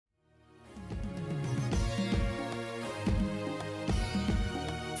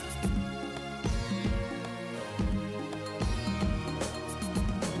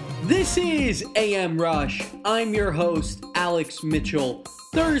This is amRUSH. I'm your host, Alex Mitchell.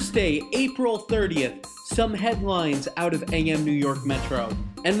 Thursday, April 30th. Some headlines out of AM New York Metro.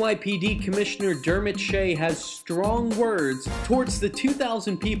 NYPD Commissioner Dermot Shea has strong words towards the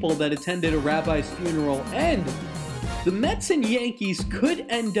 2,000 people that attended a rabbi's funeral, and the Mets and Yankees could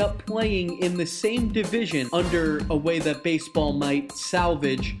end up playing in the same division under a way that baseball might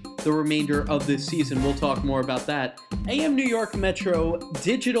salvage the remainder of this season. We'll talk more about that. AM New York Metro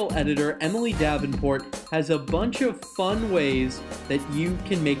digital editor Emily Davenport has a bunch of fun ways that you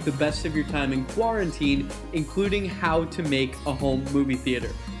can make the best of your time in quarantine, including how to make a home movie theater.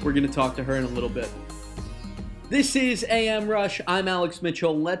 We're going to talk to her in a little bit. This is amRUSH. I'm Alex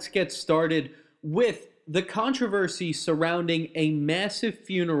Mitchell. Let's get started with the controversy surrounding a massive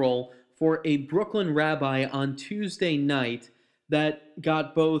funeral for a Brooklyn rabbi on Tuesday night that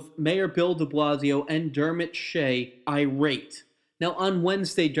got both Mayor Bill de Blasio and Dermot Shea irate. Now, on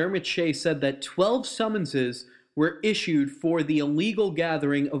Wednesday, Dermot Shea said that 12 summonses were issued for the illegal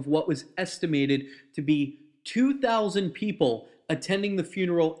gathering of what was estimated to be 2,000 people attending the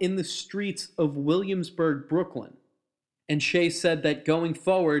funeral in the streets of Williamsburg, Brooklyn. And Shea said that going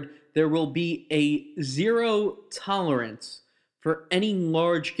forward, there will be a zero tolerance for any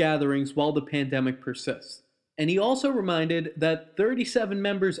large gatherings while the pandemic persists. And he also reminded that 37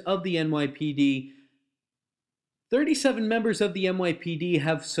 members of the NYPD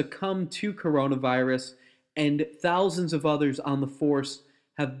have succumbed to coronavirus, and thousands of others on the force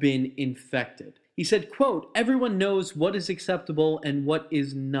have been infected. He said, quote, "Everyone knows what is acceptable and what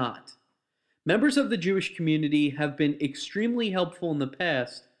is not. Members of the Jewish community have been extremely helpful in the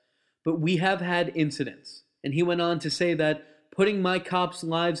past, but we have had incidents." And he went on to say that putting my cops'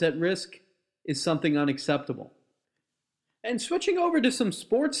 lives at risk is something unacceptable. And switching over to some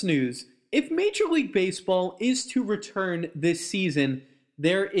sports news, if Major League Baseball is to return this season,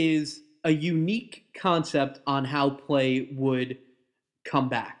 there is a unique concept on how play would come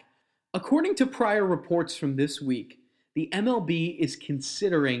back. According to prior reports from this week, the MLB is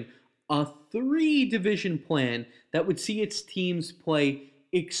considering a 3-division plan that would see its teams play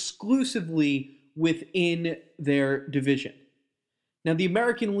exclusively within their division. Now, the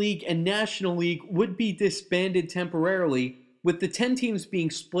American League and National League would be disbanded temporarily, with the 10 teams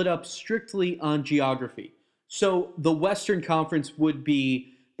being split up strictly on geography. So the Western Conference would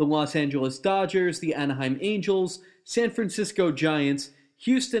be the Los Angeles Dodgers, the Anaheim Angels, San Francisco Giants,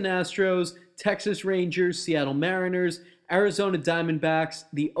 Houston Astros, Texas Rangers, Seattle Mariners, Arizona Diamondbacks,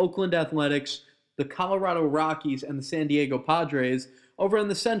 the Oakland Athletics, the Colorado Rockies, and the San Diego Padres. Over in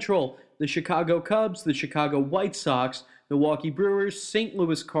the Central, the Chicago Cubs, the Chicago White Sox, Milwaukee Brewers, St.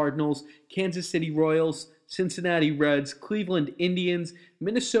 Louis Cardinals, Kansas City Royals, Cincinnati Reds, Cleveland Indians,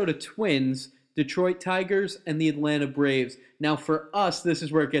 Minnesota Twins, Detroit Tigers, and the Atlanta Braves. Now for us, this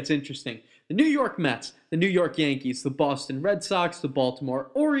is where it gets interesting. The New York Mets, the New York Yankees, the Boston Red Sox, the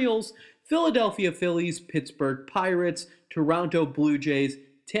Baltimore Orioles, Philadelphia Phillies, Pittsburgh Pirates, Toronto Blue Jays,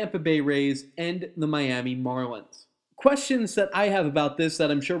 Tampa Bay Rays, and the Miami Marlins. Questions that I have about this that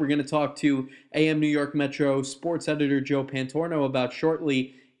I'm sure we're going to talk to AM New York Metro sports editor Joe Pantorno about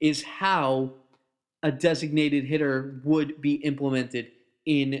shortly is how a designated hitter would be implemented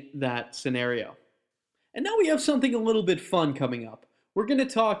in that scenario. And now we have something a little bit fun coming up. We're going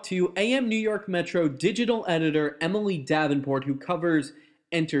to talk to AM New York Metro digital editor Emily Davenport, who covers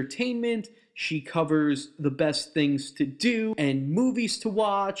entertainment. She covers the best things to do and movies to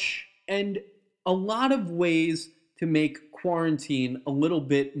watch and a lot of ways to make quarantine a little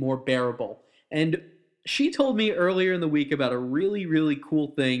bit more bearable. And she told me earlier in the week about a really, really cool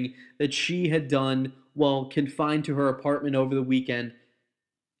thing that she had done while confined to her apartment over the weekend.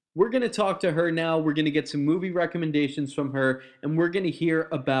 We're going to talk to her now. We're going to get some movie recommendations from her, and we're going to hear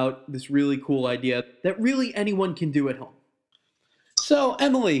about this really cool idea that really anyone can do at home. So,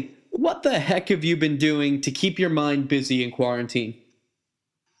 Emily, what the heck have you been doing to keep your mind busy in quarantine?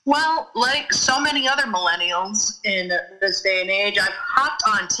 Well, like so many other millennials in this day and age, I've hopped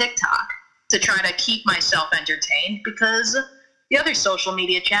on TikTok to try to keep myself entertained because the other social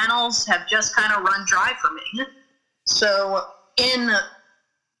media channels have just kind of run dry for me. So in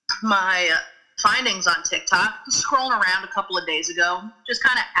my findings on TikTok, scrolling around a couple of days ago, just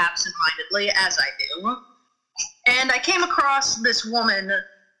kind of absent-mindedly, as I do, and I came across this woman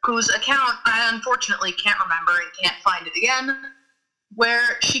whose account I unfortunately can't remember and can't find it again,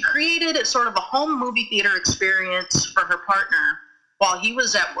 where she created sort of a home movie theater experience for her partner while he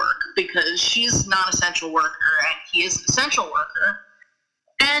was at work, because she's non-essential worker and he is an essential worker.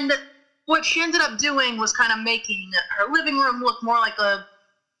 And what she ended up doing was kind of making her living room look more like a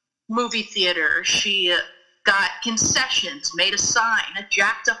movie theater. She got concessions, made a sign,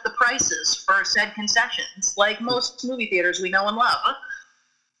 jacked up the prices for said concessions, like most movie theaters we know and love.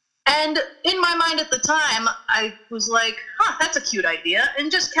 And in my mind at the time, I was like, that's a cute idea,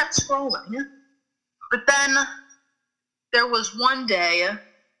 and just kept scrolling. But then there was one day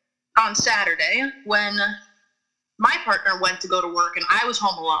on Saturday when my partner went to go to work and I was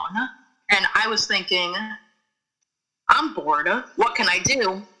home alone, and I was thinking, I'm bored. What can I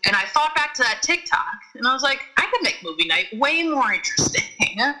do? And I thought back to that TikTok, and I was like, I could make movie night way more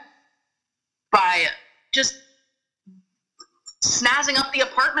interesting by just snazzing up the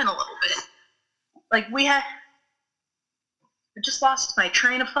apartment a little bit. Like, I just lost my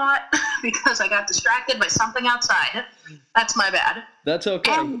train of thought because I got distracted by something outside. That's my bad. That's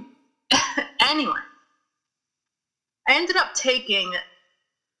okay. Anyway, I ended up taking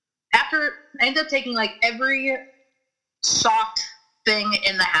like every soft thing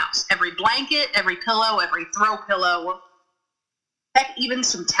in the house. Every blanket, every pillow, every throw pillow, heck, even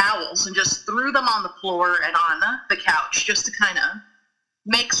some towels, and just threw them on the floor and on the couch just to kind of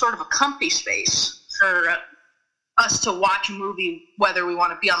make sort of a comfy space for us to watch a movie, whether we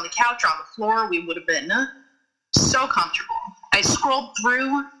want to be on the couch or on the floor. We would have been so comfortable. I scrolled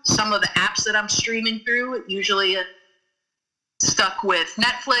through some of the apps that I'm streaming through, usually stuck with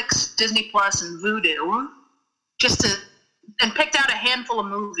Netflix, Disney Plus, and Vudu, and picked out a handful of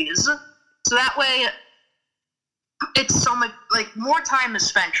movies. So that way, it's so much, like, more time is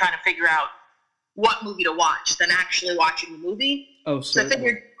spent trying to figure out what movie to watch than actually watching the movie. Oh, so I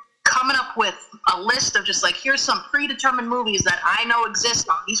figured coming up with a list of just like, here's some predetermined movies that I know exist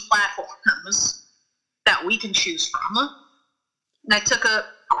on these platforms that we can choose from. And I took a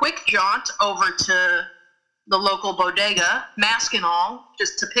quick jaunt over to the local bodega, mask and all,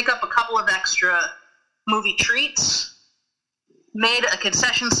 just to pick up a couple of extra movie treats, made a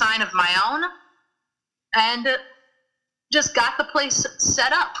concession sign of my own, and just got the place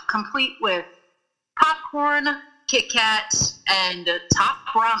set up, complete with popcorn, Kit Kats, and top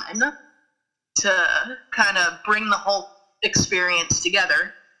ramen to kind of bring the whole experience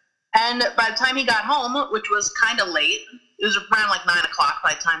together. And by the time he got home, which was kind of late, it was around like 9 o'clock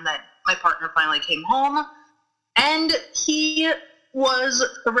by the time that my partner finally came home, and he was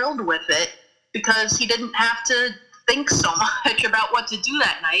thrilled with it because he didn't have to think so much about what to do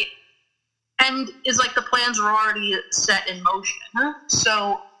that night, and is like the plans were already set in motion.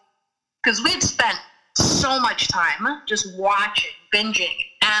 So, because we had spent so much time just watching, binging,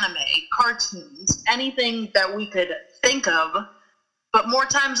 anime, cartoons, anything that we could think of, but more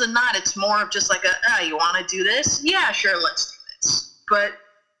times than not, it's more of just like you want to do this? Yeah, sure, let's do this. But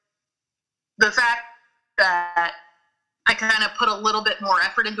the fact that I kind of put a little bit more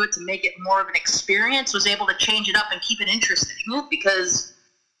effort into it to make it more of an experience, was able to change it up and keep it interesting, because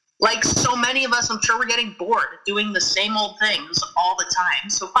like so many of us, I'm sure we're getting bored doing the same old things all the time.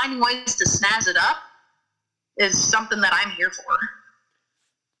 So finding ways to snazz it up is something that I'm here for.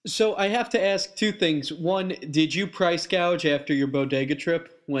 So I have to ask two things. One, did you price gouge after your bodega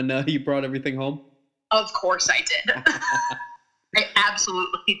trip when you brought everything home? Of course I did. I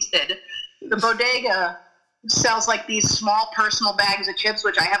absolutely did. The bodega sells like these small personal bags of chips,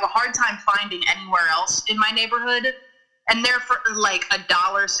 which I have a hard time finding anywhere else in my neighborhood. And they're for like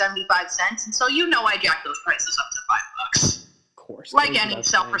 $1.75. And so I jack those prices up to $5. Of course. Like any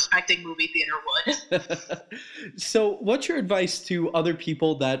self-respecting movie theater would. So what's your advice to other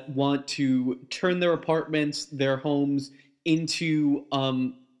people that want to turn their apartments, their homes into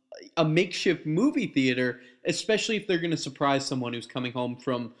a makeshift movie theater, especially if they're going to surprise someone who's coming home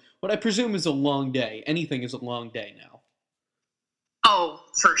from what I presume is a long day? Anything is a long day now. Oh,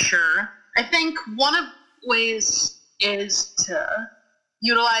 for sure. I think one of the ways is to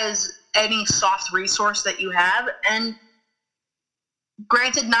utilize any soft resource that you have. And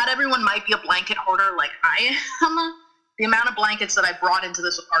granted, not everyone might be a blanket hoarder like I am. The amount of blankets that I brought into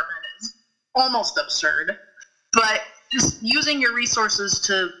this apartment is almost absurd. But just using your resources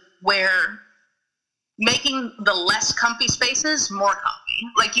to where making the less comfy spaces more comfy.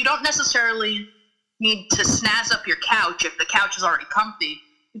 Like, you don't necessarily need to snazz up your couch if the couch is already comfy.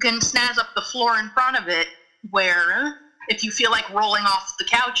 You can snazz up the floor in front of it, where if you feel like rolling off the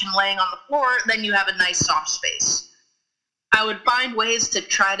couch and laying on the floor, then you have a nice soft space. I would find ways to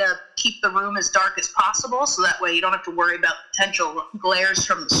try to keep the room as dark as possible, so that way you don't have to worry about potential glares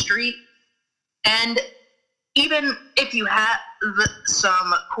from the street. And even if you have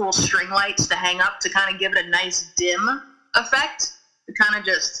some cool string lights to hang up to kind of give it a nice dim effect, to kind of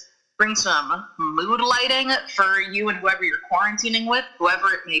just bring some mood lighting for you and whoever you're quarantining with, whoever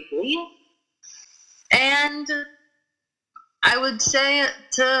it may be. And I would say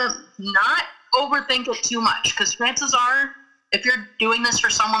to not overthink it too much, because chances are, if you're doing this for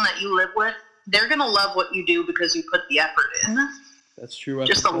someone that you live with, they're going to love what you do because you put the effort in. That's true.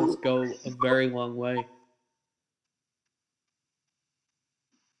 Just does go a very long way.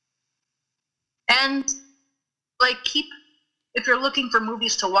 And, like, if you're looking for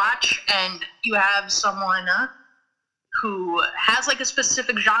movies to watch and you have someone who has, like, a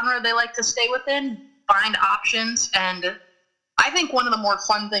specific genre they like to stay within, find options. And I think one of the more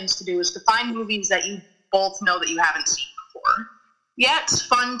fun things to do is to find movies that you both know that you haven't seen before. Yeah, it's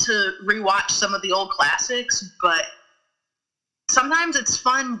fun to rewatch some of the old classics, but sometimes it's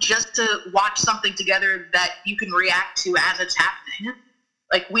fun just to watch something together that you can react to as it's happening.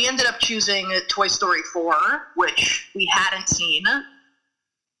 Like, we ended up choosing Toy Story 4, which we hadn't seen,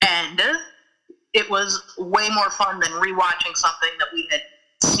 and it was way more fun than rewatching something that we had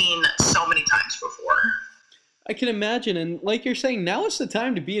seen so many times before. I can imagine, and like you're saying, now is the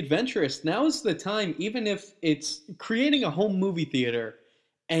time to be adventurous. Now is the time, even if it's creating a home movie theater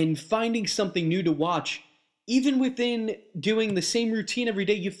and finding something new to watch, even within doing the same routine every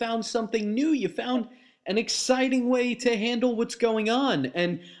day, you found something new, you found an exciting way to handle what's going on.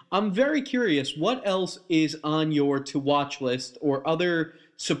 And I'm very curious, what else is on your to-watch list or other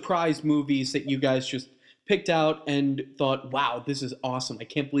surprise movies that you guys just picked out and thought, wow, this is awesome. I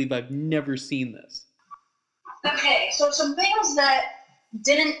can't believe I've never seen this. Okay, so some things that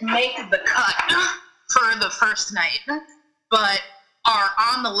didn't make the cut for the first night, but are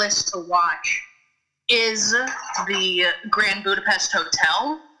on the list to watch, is the Grand Budapest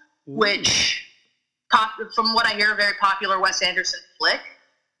Hotel, which, from what I hear, a very popular Wes Anderson flick.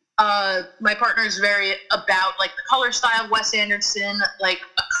 My partner is very about, like, the color style of Wes Anderson. Like,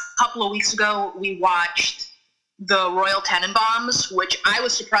 a couple of weeks ago, we watched the Royal Tenenbaums, which I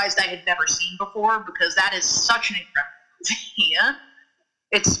was surprised I had never seen before, because that is such an incredible movie.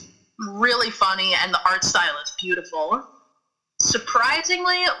 It's really funny, and the art style is beautiful.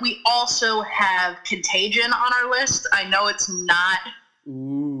 Surprisingly, we also have Contagion on our list. I know it's not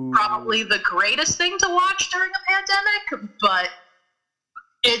probably the greatest thing to watch during a pandemic, but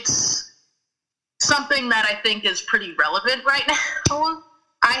it's something that I think is pretty relevant right now.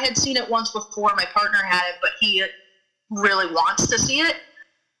 I had seen it once before, my partner had it, but he really wants to see it.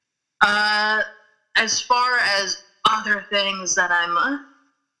 As far as other things that I'm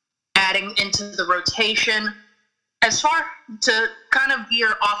adding into the rotation, as far to kind of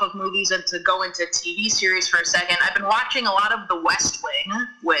veer off of movies and to go into TV series for a second, I've been watching a lot of The West Wing,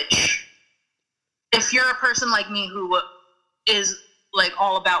 which, if you're a person like me who is, like,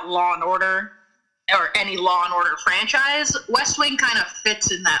 all about Law and Order, or any Law and Order franchise, West Wing kind of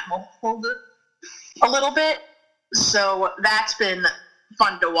fits in that mold a little bit. So that's been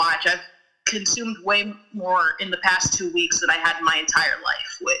fun to watch. I've consumed way more in the past 2 weeks than I had in my entire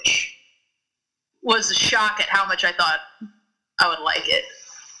life, which was a shock at how much I thought I would like it.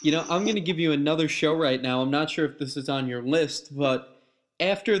 You know, I'm going to give you another show right now. I'm not sure if this is on your list, but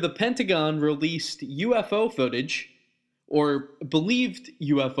after the Pentagon released UFO footage, or believed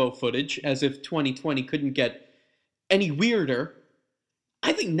UFO footage, as if 2020 couldn't get any weirder,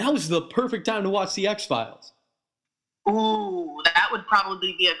 I think now is the perfect time to watch The X-Files. Ooh, that would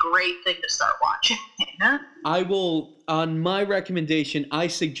probably be a great thing to start watching. I will, on my recommendation, I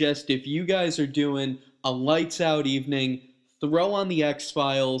suggest if you guys are doing a lights out evening, throw on The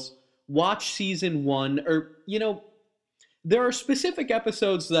X-Files, watch season 1, or, you know, there are specific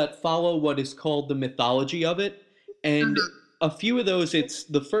episodes that follow what is called the mythology of it. And a few of those, it's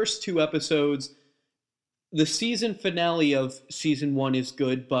the first 2 episodes. The season finale of season 1 is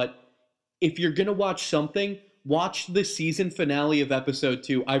good, but if you're going to watch something, watch the season finale of episode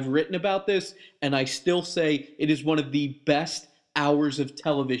 2. I've written about this, and I still say it is one of the best hours of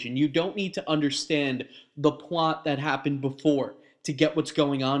television. You don't need to understand the plot that happened before to get what's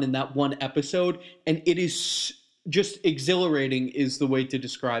going on in that one episode, and it is just exhilarating is the way to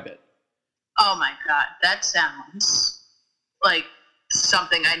describe it. Oh my god, that sounds like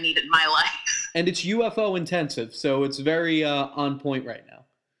something I need in my life. And it's UFO intensive, so it's very on point right now.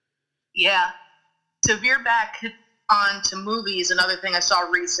 Yeah. To veer back on to movies, another thing I saw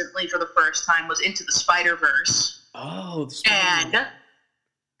recently for the first time was Into the Spider-Verse. Oh, the Spider-Verse.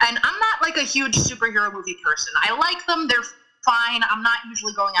 And I'm not like a huge superhero movie person. I like them, they're fine. I'm not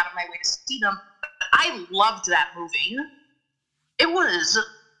usually going out of my way to see them. But I loved that movie. It was...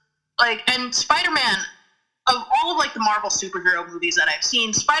 like, and Spider-Man, of all of, like, the Marvel superhero movies that I've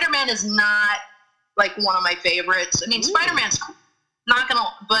seen, Spider-Man is not, like, one of my favorites. I mean, Spider-Man's cool. Not gonna,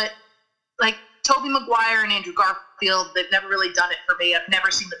 but, like, Tobey Maguire and Andrew Garfield, they've never really done it for me. I've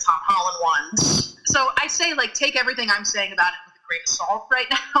never seen the Tom Holland ones. So I say, like, take everything I'm saying about it with a grain of salt right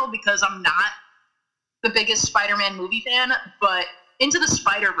now because I'm not the biggest Spider-Man movie fan, but Into the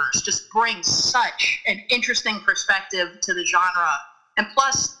Spider-Verse just brings such an interesting perspective to the genre. And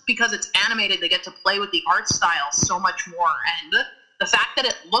plus, because it's animated, they get to play with the art style so much more. And the fact that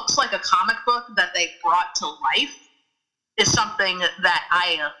it looks like a comic book that they brought to life is something that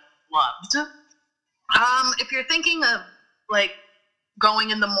I loved. If you're thinking of, like, going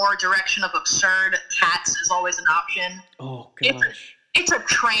in the more direction of absurd, Cats is always an option. Oh, gosh. It's a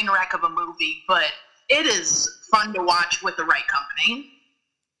train wreck of a movie, but it is fun to watch with the right company.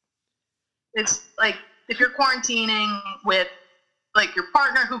 It's like, if you're quarantining with, like, your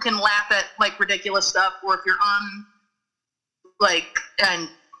partner who can laugh at, like, ridiculous stuff, or if you're on, like,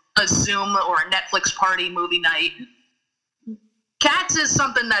 a Zoom or a Netflix party movie night, Cats is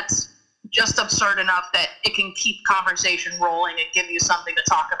something that's just absurd enough that it can keep conversation rolling and give you something to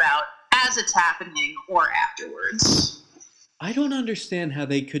talk about as it's happening or afterwards. I don't understand how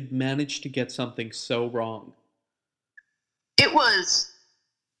they could manage to get something so wrong. It was...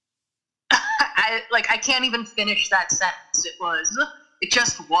 I can't even finish that sentence. It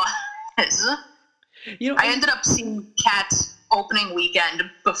just was. You know, I ended up seeing Cats opening weekend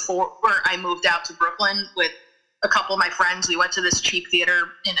before I moved out to Brooklyn with a couple of my friends. We went to this cheap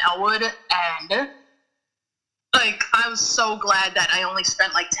theater in Elwood, and like, I was so glad that I only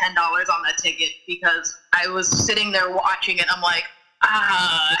spent like $10 on that ticket, because I was sitting there watching it. I'm like,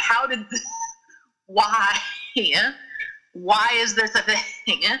 why is this a thing?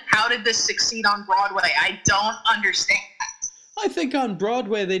 How did this succeed on Broadway? I don't understand. I think on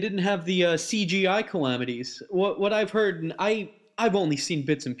Broadway they didn't have the CGI calamities. What I've heard, and I've only seen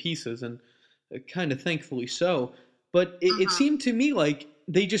bits and pieces, and kind of thankfully so, but it seemed to me like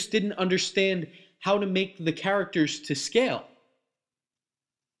they just didn't understand how to make the characters to scale.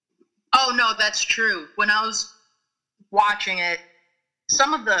 Oh, no, that's true. When I was watching it,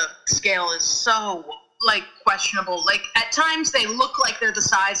 some of the scale is so, like, questionable. Like, at times they look like they're the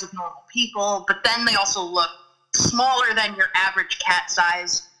size of normal people, but then they also look smaller than your average cat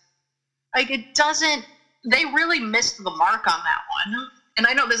size. Like, it doesn't... They really missed the mark on that one. And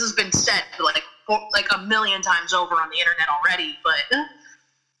I know this has been said, like a million times over on the internet already, but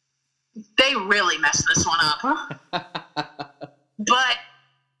they really messed this one up. But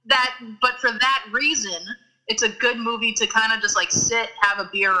for that reason, it's a good movie to kind of just, like, sit, have a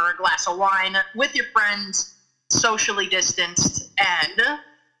beer or a glass of wine with your friends, socially distanced, and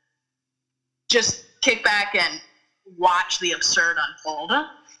just kick back and watch the absurd unfold.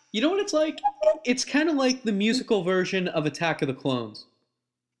 You know what it's like? It's kind of like the musical version of Attack of the Clones.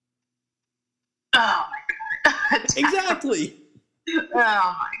 Oh my god. Exactly. Oh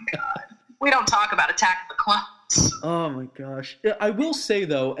my god. We don't talk about Attack of the Clones. Oh my gosh. I will say,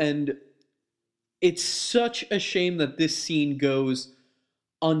 though, and it's such a shame that this scene goes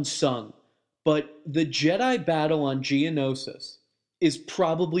unsung, but the Jedi battle on Geonosis is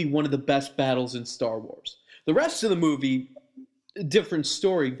probably one of the best battles in Star Wars. The rest of the movie, different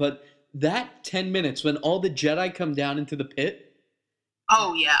story, but that 10 minutes when all the Jedi come down into the pit...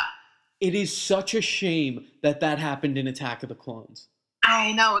 Oh, yeah. It is such a shame that happened in Attack of the Clones.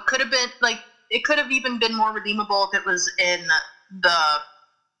 I know. It could have been, like, it could have even been more redeemable if it was in the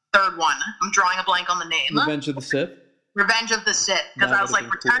third one. I'm drawing a blank on the name. Revenge of the Sith? Revenge of the Sith. Because I was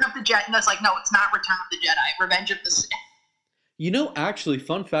like, Return of the Jedi. And I was like, no, it's not Return of the Jedi. Revenge of the Sith. You know, actually,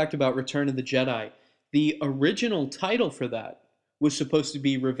 fun fact about Return of the Jedi, the original title for that was supposed to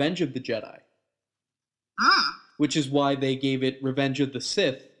be Revenge of the Jedi. Which is why they gave it Revenge of the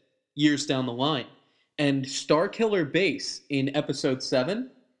Sith years down the line. And Starkiller Base in Episode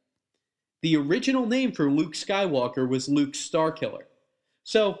 7, the original name for Luke Skywalker was Luke Starkiller.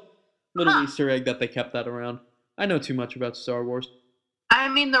 So, little Easter egg that they kept that around. I know too much about Star Wars. I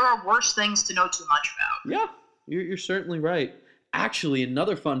mean, there are worse things to know too much about. Yeah, you're certainly right. Actually,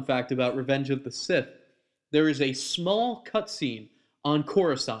 another fun fact about Revenge of the Sith, there is a small cutscene on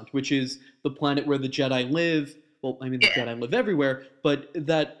Coruscant, which is the planet where the Jedi live. Well, I mean, the Jedi live everywhere, but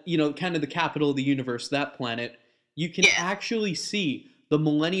that, you know, kind of the capital of the universe, that planet, you can actually see the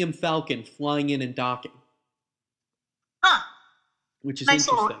Millennium Falcon flying in and docking. Huh. Which is nice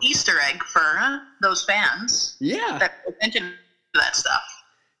interesting. Little Easter egg for those fans. Yeah. That pay attention to that stuff.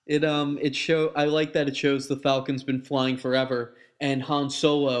 I like that it shows the Falcon's been flying forever, and Han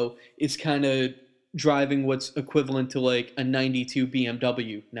Solo is kind of driving what's equivalent to like a 92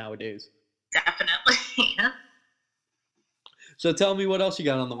 BMW nowadays. Definitely. So tell me what else you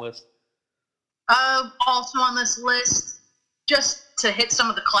got on the list. Also on this list, just to hit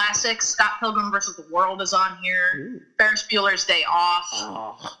some of the classics, Scott Pilgrim vs. the World is on here. Ooh. Ferris Bueller's Day Off.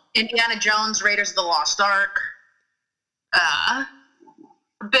 Oh. Indiana Jones, Raiders of the Lost Ark. A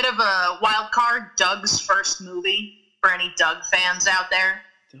bit of a wild card, Doug's first movie, for any Doug fans out there.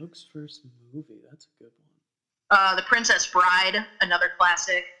 Doug's first movie, that's a good one. The Princess Bride, another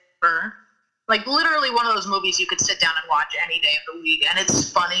classic. Like, literally one of those movies you could sit down and watch any day of the week, and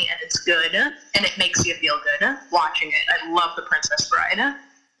it's funny, and it's good, and it makes you feel good watching it. I love The Princess Bride.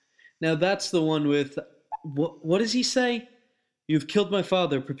 Now, that's the one with, what does he say? You've killed my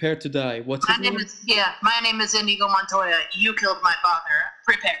father, prepare to die. What's his name? My name is Inigo Montoya. You killed my father,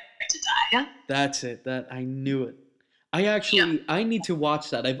 prepare to die. That's it. I knew it. I need to watch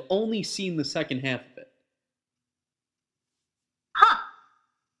that. I've only seen the second half of it. Huh.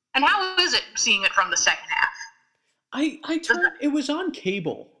 And how is it seeing it from the second half? It was on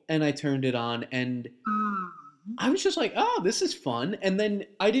cable, and I turned it on, and I was just like, oh, this is fun. And then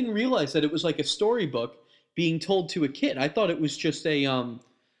I didn't realize that it was like a storybook being told to a kid. I thought it was just a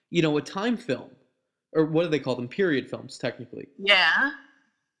time film. Or what do they call them? Period films, technically. Yeah.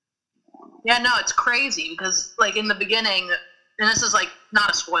 Yeah, no, it's crazy because, like, in the beginning, and this is, like,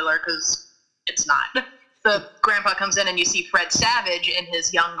 not a spoiler because it's not, the grandpa comes in and you see Fred Savage in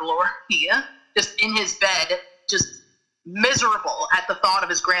his young glory, just in his bed, just miserable at the thought of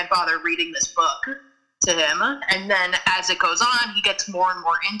his grandfather reading this book to him. And then as it goes on, he gets more and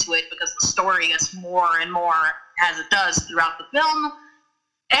more into it because the story gets more and more as it does throughout the film.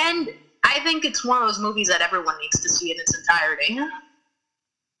 And I think it's one of those movies that everyone needs to see in its entirety.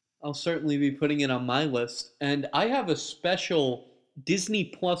 I'll certainly be putting it on my list. And I have a special Disney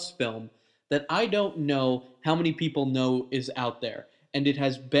Plus film that I don't know how many people know is out there. And it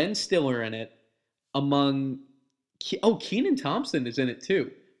has Ben Stiller in it Kenan Thompson is in it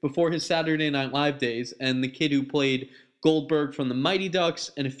too, before his Saturday Night Live days, and the kid who played Goldberg from the Mighty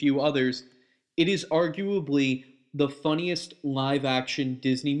Ducks and a few others. It is arguably the funniest live-action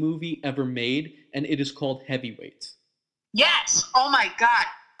Disney movie ever made, and it is called Heavyweights. Yes! Oh my god!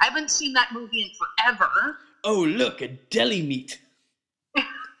 I haven't seen that movie in forever. Oh, look, a deli meat.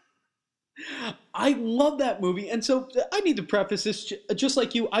 I love that movie, and so I need to preface this, just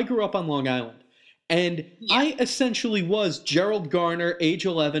like you, I grew up on Long Island. And I essentially was Gerald Garner, age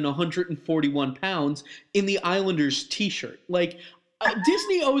 11, 141 pounds, in the Islanders t-shirt. Like,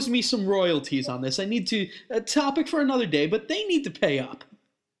 Disney owes me some royalties on this. I need to, a topic for another day, but they need to pay up.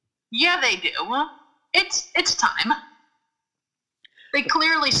 Yeah, they do. It's time. They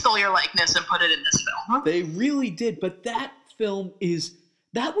clearly stole your likeness and put it in this film. They really did, but that film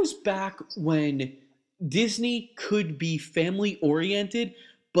that was back when Disney could be family-oriented,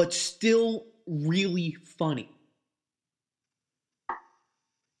 but still really funny.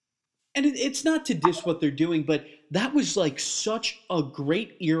 And it's not to diss what they're doing, but that was like such a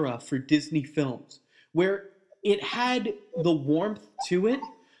great era for Disney films, where it had the warmth to it,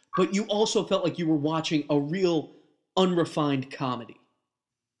 but you also felt like you were watching a real unrefined comedy.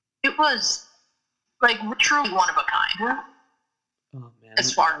 It was like truly one of a kind. Oh, man.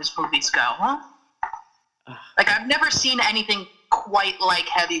 As far as movies go. Like, I've never seen anything quite like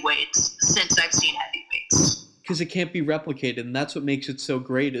Heavyweights since I've seen Heavyweights. Because it can't be replicated, and that's what makes it so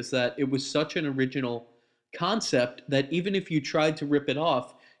great, is that it was such an original concept that even if you tried to rip it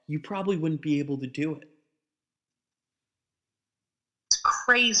off, you probably wouldn't be able to do it. It's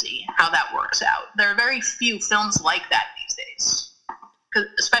crazy how that works out. There are very few films like that these days.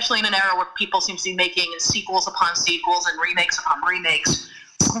 Especially in an era where people seem to be making sequels upon sequels and remakes upon remakes.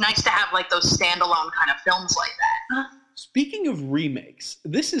 It's nice to have like those standalone kind of films like that. Speaking of remakes,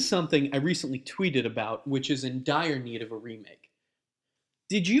 this is something I recently tweeted about, which is in dire need of a remake.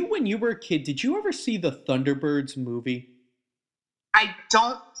 Did you, when you were a kid, did you ever see the Thunderbirds movie? I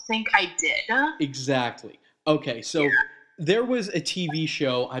don't think I did. Exactly. Okay, so there was a TV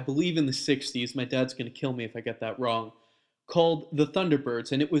show, I believe in the 60s, my dad's going to kill me if I get that wrong, called The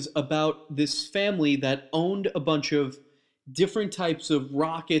Thunderbirds, and it was about this family that owned a bunch of different types of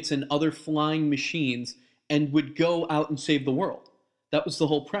rockets and other flying machines and would go out and save the world. That was the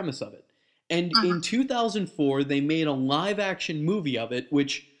whole premise of it. And in 2004, they made a live-action movie of it,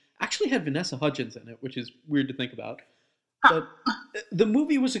 which actually had Vanessa Hudgens in it, which is weird to think about. But the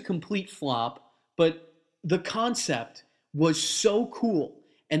movie was a complete flop, but the concept was so cool.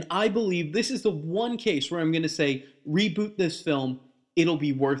 And I believe this is the one case where I'm going to say, reboot this film, it'll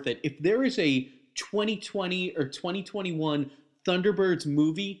be worth it. If there is a 2020 or 2021 Thunderbirds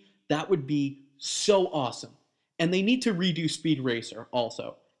movie, that would be so awesome. And they need to redo Speed Racer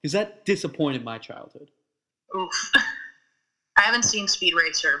also, because that disappointed my childhood. Oof. I haven't seen Speed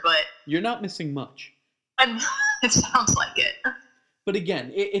Racer, but... You're not missing much. It sounds like it. But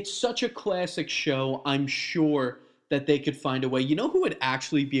again, it's such a classic show, I'm sure that they could find a way. You know who would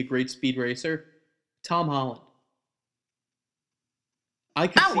actually be a great Speed Racer? Tom Holland. I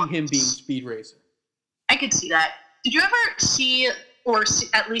could That see him being works. Speed Racer. I could see that. Did you ever see or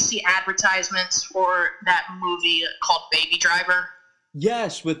at least see advertisements for that movie called Baby Driver?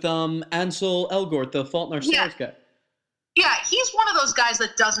 Yes, with Ansel Elgort, the Fault in Our Yeah. Stars guy. Yeah, he's one of those guys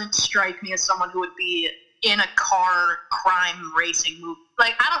that doesn't strike me as someone who would be in a car crime racing movie.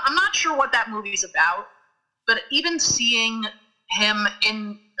 Like, I'm not sure what that movie's about, but even seeing him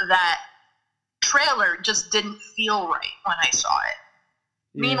in that trailer just didn't feel right when I saw it.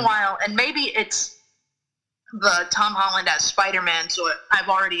 Yeah. Meanwhile, and maybe it's the Tom Holland as Spider-Man, so I've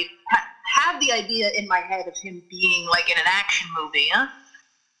already have the idea in my head of him being like in an action movie. Huh?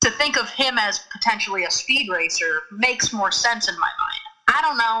 To think of him as potentially a speed racer makes more sense in my mind. I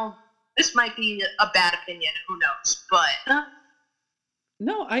don't know. This might be a bad opinion. Who knows? But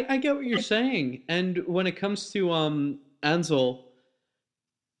No, I get what you're saying. And when it comes to Ansel,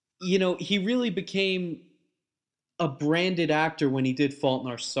 you know, he really became a branded actor when he did Fault in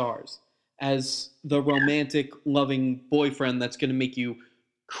Our Stars as the romantic, loving boyfriend that's going to make you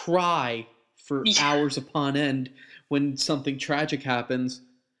cry for hours upon end when something tragic happens.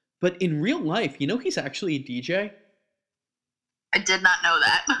 But in real life, you know, he's actually a DJ. I did not know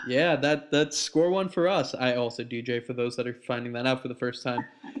that. Yeah, that's score one for us. I also DJ for those that are finding that out for the first time.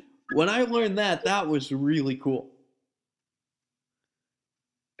 When I learned that, that was really cool.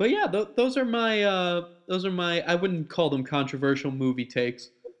 But yeah, those are my I wouldn't call them controversial movie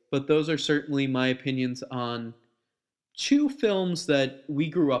takes, but those are certainly my opinions on two films that we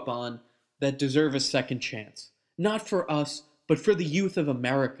grew up on that deserve a second chance. Not for us, but for the youth of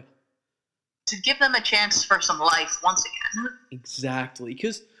America. To give them a chance for some life once again. Exactly,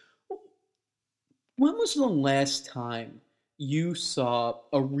 because when was the last time you saw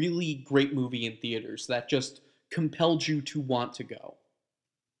a really great movie in theaters that just compelled you to want to go?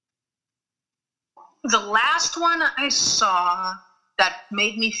 The last one I saw that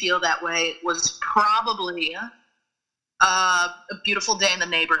made me feel that way was probably A Beautiful Day in the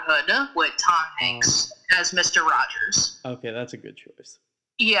Neighborhood with Tom Hanks as Mr. Rogers. Okay, that's a good choice.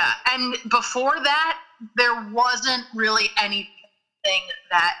 Yeah, and before that, there wasn't really anything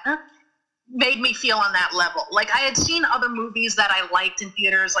that made me feel on that level. Like, I had seen other movies that I liked in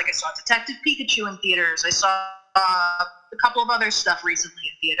theaters. Like, I saw Detective Pikachu in theaters. I saw a couple of other stuff recently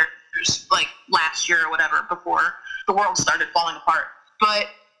in theaters, like last year or whatever, before the world started falling apart. But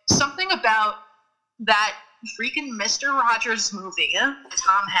something about that freaking Mr. Rogers movie,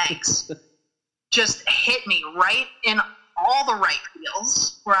 Tom Hanks, just hit me right in all the right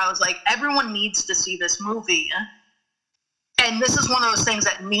feels, where I was like, everyone needs to see this movie. And this is one of those things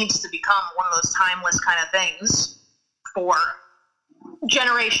that needs to become one of those timeless kind of things for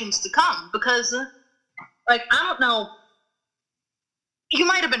generations to come. Because, like, I don't know, you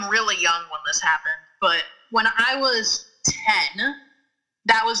might have been really young when this happened, but when I was 10,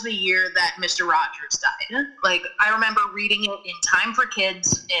 that was the year that Mr. Rogers died. Like, I remember reading it in Time for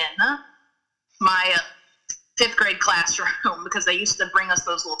Kids in my fifth grade classroom, because they used to bring us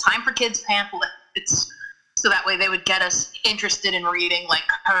those little Time for Kids pamphlets, so that way they would get us interested in reading, like,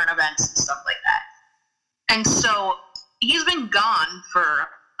 current events and stuff like that. And so he's been gone for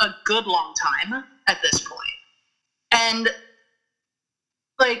a good long time at this point. And,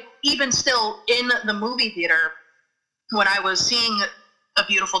 like, even still in the movie theater, when I was seeing A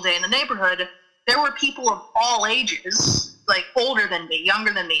Beautiful Day in the Neighborhood, there were people of all ages, like older than me,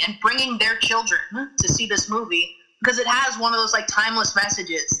 younger than me, and bringing their children to see this movie because it has one of those like timeless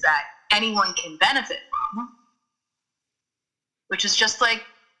messages that anyone can benefit from, which is just like,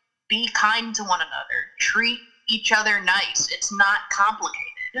 be kind to one another, treat each other nice. It's not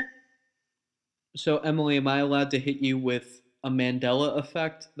complicated. So, Emily, am I allowed to hit you with a Mandela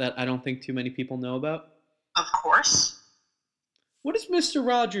effect that I don't think too many people know about? Of course. What does Mr.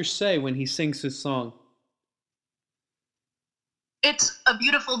 Rogers say when he sings his song? It's a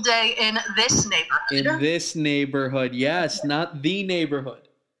beautiful day in this neighborhood. In this neighborhood, yes, not the neighborhood.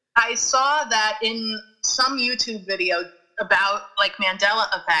 I saw that in some YouTube video about, like, Mandela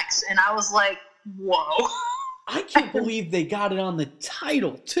effects, and I was like, whoa. I can't believe they got it on the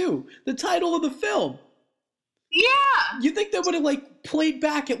title, too. The title of the film. Yeah. You think they would have, like, played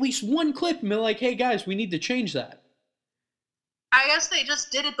back at least one clip and been like, hey, guys, we need to change that. I guess they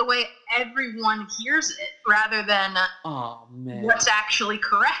just did it the way everyone hears it, rather than what's actually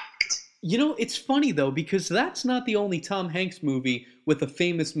correct. You know, it's funny, though, because that's not the only Tom Hanks movie with a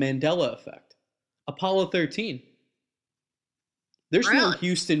famous Mandela effect. Apollo 13. There's no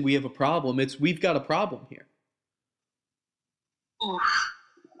Houston, we have a problem. It's we've got a problem here. Oof.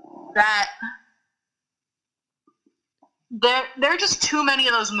 That... There are just too many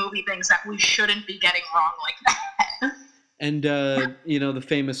of those movie things that we shouldn't be getting wrong like that. And, the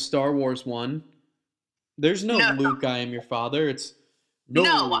famous Star Wars one. There's no No, Luke, I am your father. It's, no,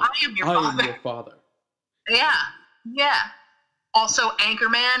 no, I am your I am father. your father. Yeah, yeah. Also,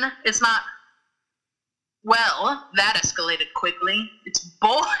 Anchorman, it's not, well, that escalated quickly. It's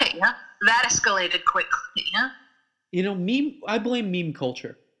boy, that escalated quickly. I blame meme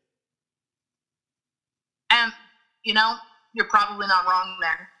culture. And, you're probably not wrong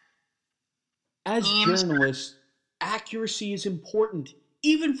there. As Memes. journalists, accuracy is important,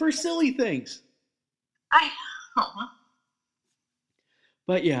 even for silly things.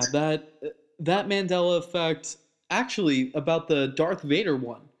 But yeah, that Mandela effect, actually, about the Darth Vader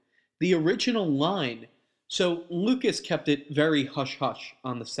one, the original line. So Lucas kept it very hush-hush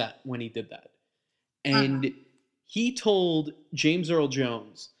on the set when he did that. And he told James Earl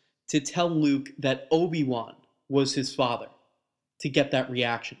Jones to tell Luke that Obi-Wan was his father to get that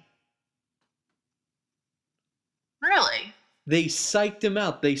reaction. Really? They psyched him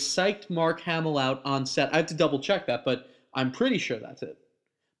out. They psyched Mark Hamill out on set. I have to double check that, but I'm pretty sure that's it.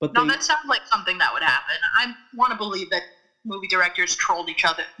 But No, that sounds like something that would happen. I want to believe that movie directors trolled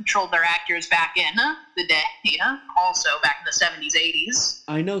their actors back in the day, also back in the 70s, 80s.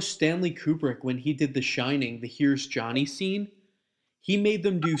 I know Stanley Kubrick, when he did The Shining, the Here's Johnny scene, he made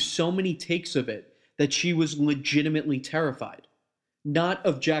them do so many takes of it that she was legitimately terrified. Not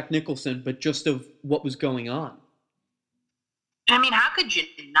of Jack Nicholson, but just of what was going on. I mean, how could you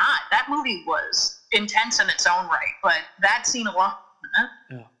not? That movie was intense in its own right, but that scene alone,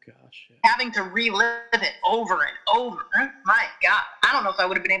 oh gosh, yeah. Having to relive it over and over, my God, I don't know if I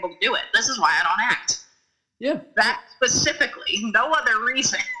would have been able to do it. This is why I don't act. Yeah. That specifically, no other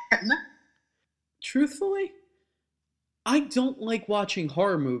reason. Truthfully, I don't like watching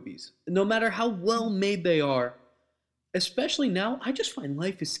horror movies, no matter how well made they are. Especially now, I just find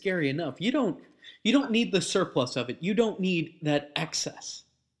life is scary enough. You don't need the surplus of it. You don't need that excess.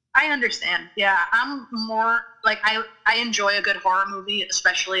 I understand. Yeah, I'm more like I enjoy a good horror movie,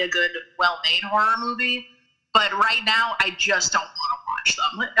 especially a good, well-made horror movie. But right now, I just don't want to watch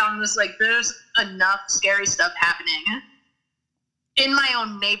them. I'm just like, there's enough scary stuff happening in my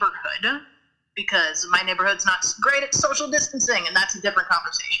own neighborhood, because my neighborhood's not great at social distancing, and that's a different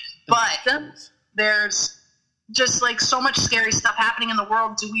conversation. But there's just like so much scary stuff happening in the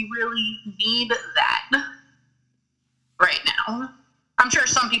world. Do we really need that right now? I'm sure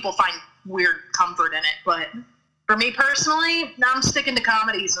some people find weird comfort in it, but for me personally, I'm sticking to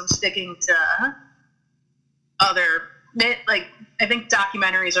comedies. I'm sticking to other, like, I think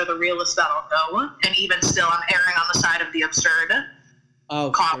documentaries are the realest that I'll go, and even still, I'm erring on the side of the absurd.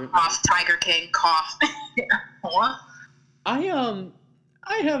 Oh, cough, certainly. cough, Tiger King, cough.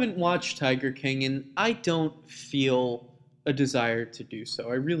 I haven't watched Tiger King, and I don't feel a desire to do so.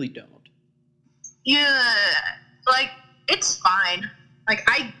 I really don't. Yeah, like, it's fine. Like,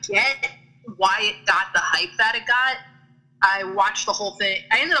 I get why it got the hype that it got. I watched the whole thing.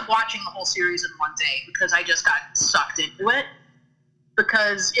 I ended up watching the whole series in one day because I just got sucked into it.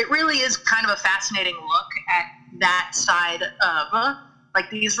 Because it really is kind of a fascinating look at that side of, like,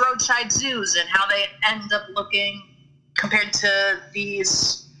 these roadside zoos and how they end up looking compared to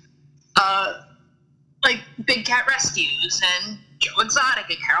these, like, big cat rescues and Joe Exotic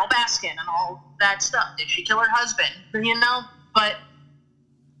and Carol Baskin and all that stuff. Did she kill her husband? But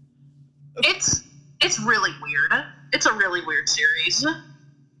it's really weird. It's a really weird series.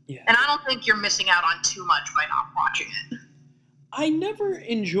 Yeah. And I don't think you're missing out on too much by not watching it. I never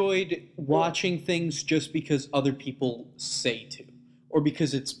enjoyed watching things just because other people say to, or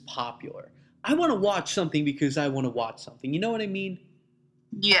because it's popular. I want to watch something because I want to watch something. You know what I mean?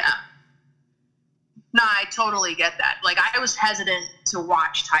 Yeah. No, I totally get that. Like, I was hesitant to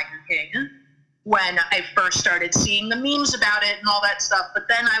watch Tiger King when I first started seeing the memes about it and all that stuff, but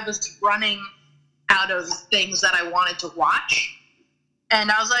then I was running out of things that I wanted to watch, and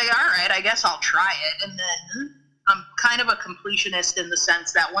I was like, all right, I guess I'll try it. And then I'm kind of a completionist in the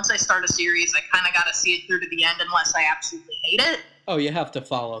sense that once I start a series, I kind of got to see it through to the end unless I absolutely hate it. Oh, you have to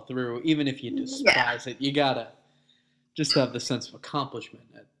follow through. Even if you despise it, you gotta just have the sense of accomplishment.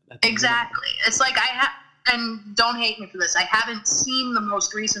 Exactly. It's like and don't hate me for this, I haven't seen the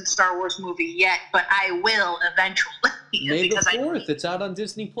most recent Star Wars movie yet, but I will eventually. May the 4th. It's out on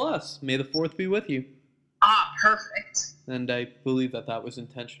Disney+. May the 4th be with you. Ah, perfect. And I believe that was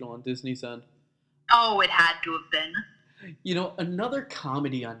intentional on Disney's end. Oh, it had to have been. You know, another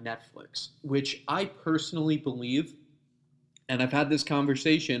comedy on Netflix, which I personally believe, and I've had this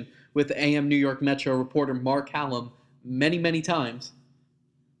conversation with AM New York Metro reporter Mark Hallam many, many times,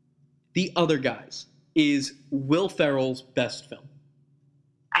 The Other Guys is Will Ferrell's best film.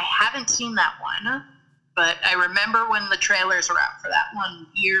 I haven't seen that one, but I remember when the trailers were out for that one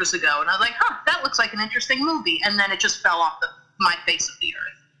years ago, and I was like, that looks like an interesting movie, and then it just fell off my face of the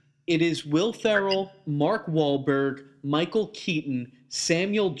earth. It is Will Ferrell, Mark Wahlberg, Michael Keaton,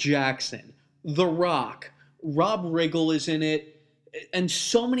 Samuel Jackson, The Rock, Rob Riggle is in it, and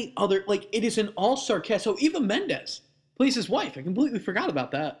so many other, like, it is an all-star cast. So Eva Mendes plays his wife. I completely forgot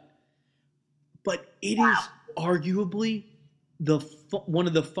about that. But it is arguably one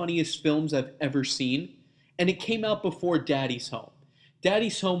of the funniest films I've ever seen, and it came out before Daddy's Home.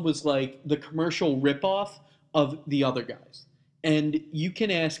 Daddy's Home was like the commercial ripoff of The Other Guys. And you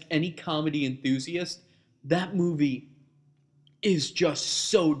can ask any comedy enthusiast, that movie is just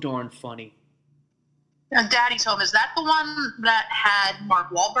so darn funny. Now, Daddy's Home, is that the one that had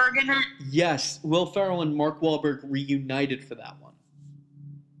Mark Wahlberg in it? Yes, Will Ferrell and Mark Wahlberg reunited for that one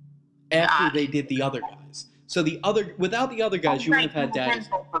after they did The Other Guys. So without The Other Guys, you wouldn't have had Daddy's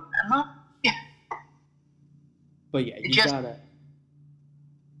Home. Yeah. But yeah, you gotta.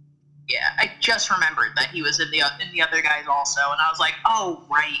 Yeah, I just remembered that he was in the Other Guys also, and I was like, oh,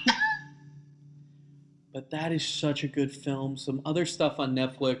 right. But that is such a good film. Some other stuff on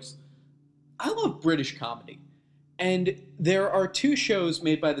Netflix. I love British comedy. And there are two shows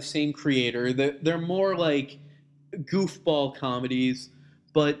made by the same creator. They're more like goofball comedies,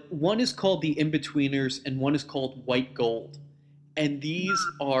 but one is called The In-Betweeners and one is called White Gold. And these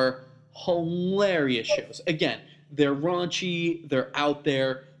are hilarious shows. Again, they're raunchy, they're out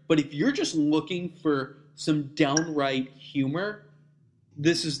there, but if you're just looking for some downright humor,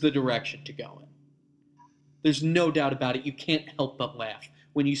 this is the direction to go in. There's no doubt about it. You can't help but laugh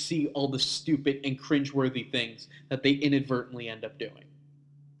when you see all the stupid and cringeworthy things that they inadvertently end up doing.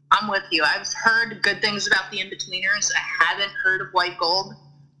 I'm with you. I've heard good things about The In-Betweeners. I haven't heard of White Gold.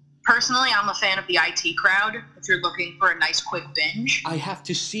 Personally, I'm a fan of The IT Crowd, if you're looking for a nice quick binge. I have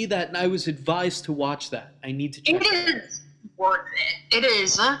to see that, and I was advised to watch that. I need to check it out. It is worth it. It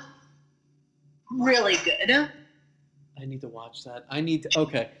is really good. I need to watch that.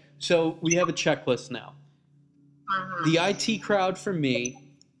 Okay, so we have a checklist now. The IT Crowd for me.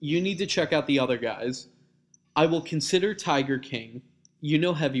 You need to check out The Other Guys. I will consider Tiger King. You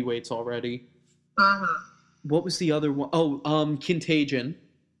know Heavyweights already. What was the other one? Oh, Contagion.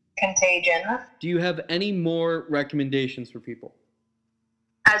 Contagion. Do you have any more recommendations for people?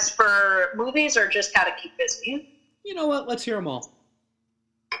 As for movies or just how to keep busy? You know what? Let's hear them all.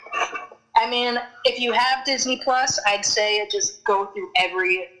 I mean, if you have Disney Plus, I'd say just go through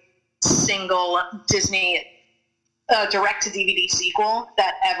every single Disney direct-to-DVD sequel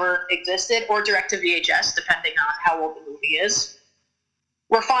that ever existed, or direct-to-VHS, depending on how old the movie is.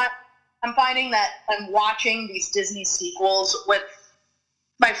 I'm finding that I'm watching these Disney sequels with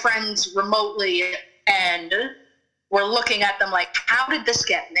my friends remotely, and we're looking at them like, how did this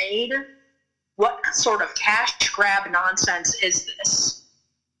get made? What sort of cash grab nonsense is this?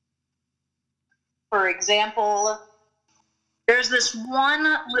 For example, there's this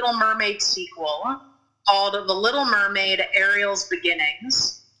one Little Mermaid sequel called The Little Mermaid: Ariel's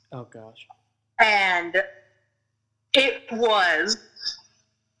Beginnings. Oh, gosh. And it was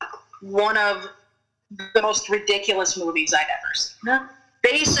one of the most ridiculous movies I'd ever seen.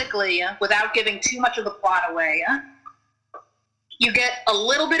 Basically, without giving too much of the plot away, you get a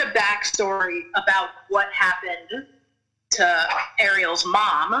little bit of backstory about what happened to Ariel's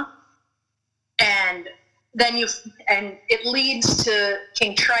mom, and then it leads to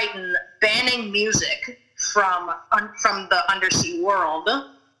King Triton banning music from the undersea world,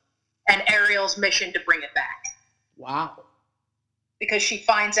 and Ariel's mission to bring it back. Wow. Because she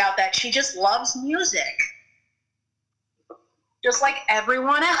finds out that she just loves music, just like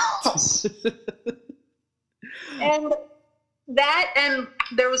everyone else. And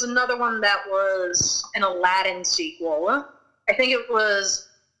there was another one that was an Aladdin sequel. I think it was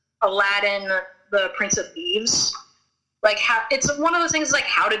Aladdin, the Prince of Thieves. Like, it's one of those things like,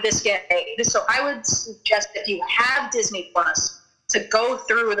 how did this get made? So I would suggest, if you have Disney Plus, to go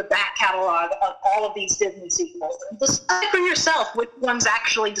through the back catalog of all of these Disney sequels and decide for yourself which ones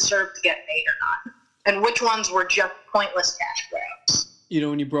actually deserve to get made or not, and which ones were just pointless cash grabs. You know,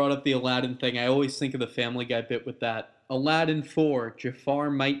 when you brought up the Aladdin thing, I always think of the Family Guy bit with that. Aladdin 4,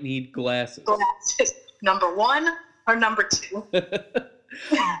 Jafar might need glasses. Glasses. Number 1 or number 2?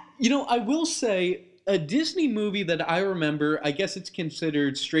 You know, I will say, a Disney movie that I remember, I guess it's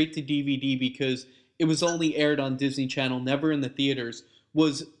considered straight to DVD because it was only aired on Disney Channel, never in the theaters,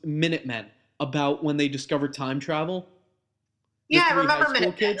 was Minutemen, about when they discovered time travel. Yeah, I remember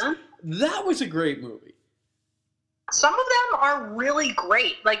Minutemen. That was a great movie. Some of them are really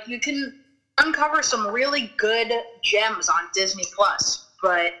great. Like, you can uncover some really good gems on Disney Plus,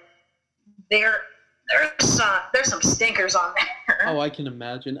 but there's some stinkers on there. Oh, I can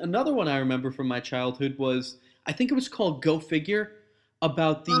imagine. Another one I remember from my childhood was, I think it was called Go Figure,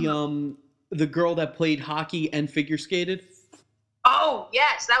 about the girl that played hockey and figure skated. Oh,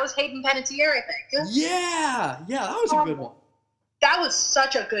 yes, that was Hayden Panettiere, I think. Yeah, that was a good one. That was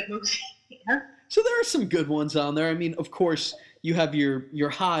such a good movie. So there are some good ones on there. I mean, of course, you have your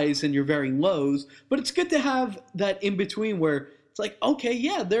highs and your very lows, but it's good to have that in between where it's like, okay,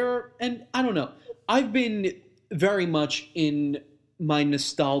 yeah, there are, and I don't know. I've been very much in my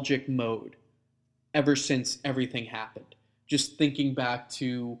nostalgic mode ever since everything happened. Just thinking back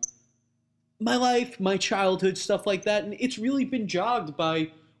to my life, my childhood, stuff like that, and it's really been jogged by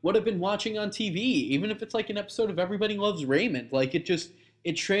what I've been watching on TV, even if it's like an episode of Everybody Loves Raymond. Like,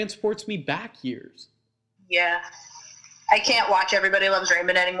 it transports me back years. Yeah. I can't watch Everybody Loves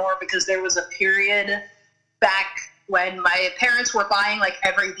Raymond anymore because there was a period back when my parents were buying like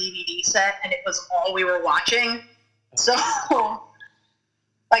every DVD set and it was all we were watching. So,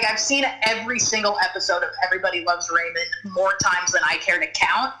 like, I've seen every single episode of Everybody Loves Raymond more times than I care to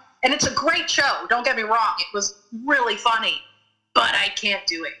count. And it's a great show. Don't get me wrong. It was really funny, but I can't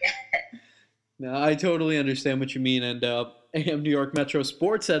do it yet. No, I totally understand what you mean. And AM New York Metro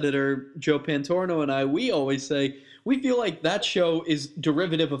sports editor Joe Pantorno and I, we always say we feel like that show is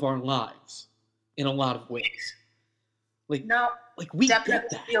derivative of our lives in a lot of ways. Like, no, like we definitely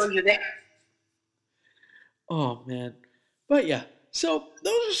get that. Feel you there. Oh, man. But yeah, so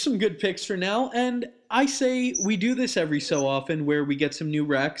those are some good picks for now. And I say we do this every so often where we get some new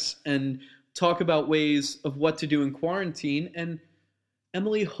recs and talk about ways of what to do in quarantine. And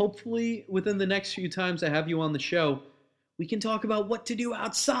Emily, hopefully within the next few times I have you on the show, we can talk about what to do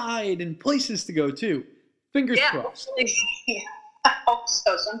outside and places to go too. Fingers crossed. I hope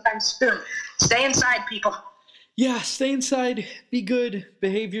so. Sometime soon. Stay inside, people. Yeah, stay inside, be good,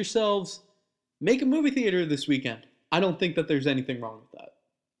 behave yourselves, make a movie theater this weekend. I don't think that there's anything wrong with that.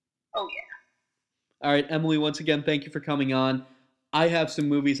 Oh, yeah. All right, Emily, once again, thank you for coming on. I have some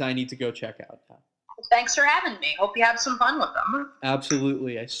movies I need to go check out now. Thanks for having me. Hope you have some fun with them.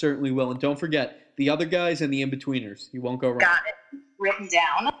 Absolutely, I certainly will. And don't forget, the other guys and the in-betweeners. You won't go wrong. Got it. Written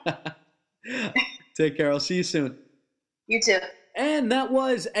down. Take care. I'll see you soon. You too. And that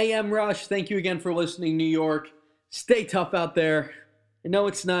was amRUSH. Thank you again for listening, New York. Stay tough out there. I know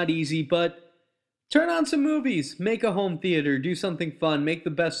it's not easy, but turn on some movies. Make a home theater. Do something fun. Make the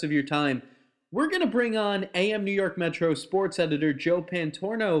best of your time. We're going to bring on AM New York Metro sports editor Joe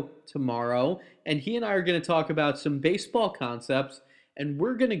Pantorno tomorrow, and he and I are going to talk about some baseball concepts, and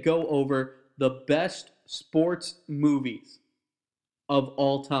we're going to go over the best sports movies of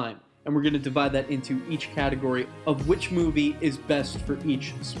all time. And we're going to divide that into each category of which movie is best for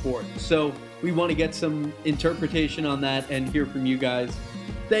each sport. So we want to get some interpretation on that and hear from you guys.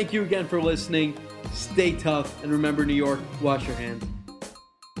 Thank you again for listening. Stay tough. And remember, New York, wash your hands.